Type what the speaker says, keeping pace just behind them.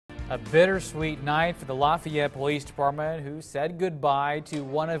A bittersweet night for the Lafayette Police Department, who said goodbye to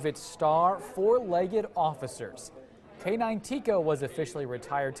one of its star four-legged officers. K9 Tico was officially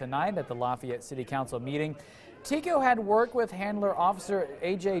retired tonight at the Lafayette City Council meeting. Tico had worked with handler Officer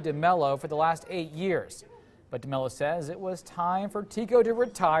A.J. DeMello for the last 8 years. But DeMello says it was time for Tico to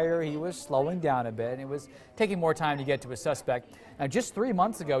retire. He was slowing down a bit and it was taking more time to get to a suspect. Now, just 3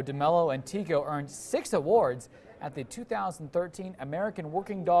 months ago, DeMello and Tico earned 6 awards at the 2013 American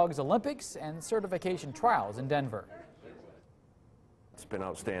Working Dogs Olympics and Certification Trials in Denver. It's been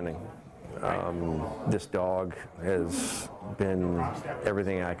outstanding. This dog has been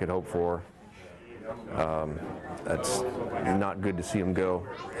everything I could hope for. That's not good to see him go.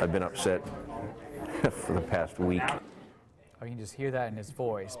 I've been upset for the past week. Oh, you can just hear that in his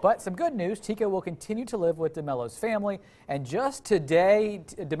voice. But some good news, Tico will continue to live with DeMello's family. And just today,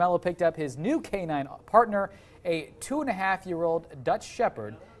 DeMello picked up his new canine partner, a 2.5-year-old Dutch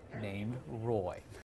Shepherd named Roy.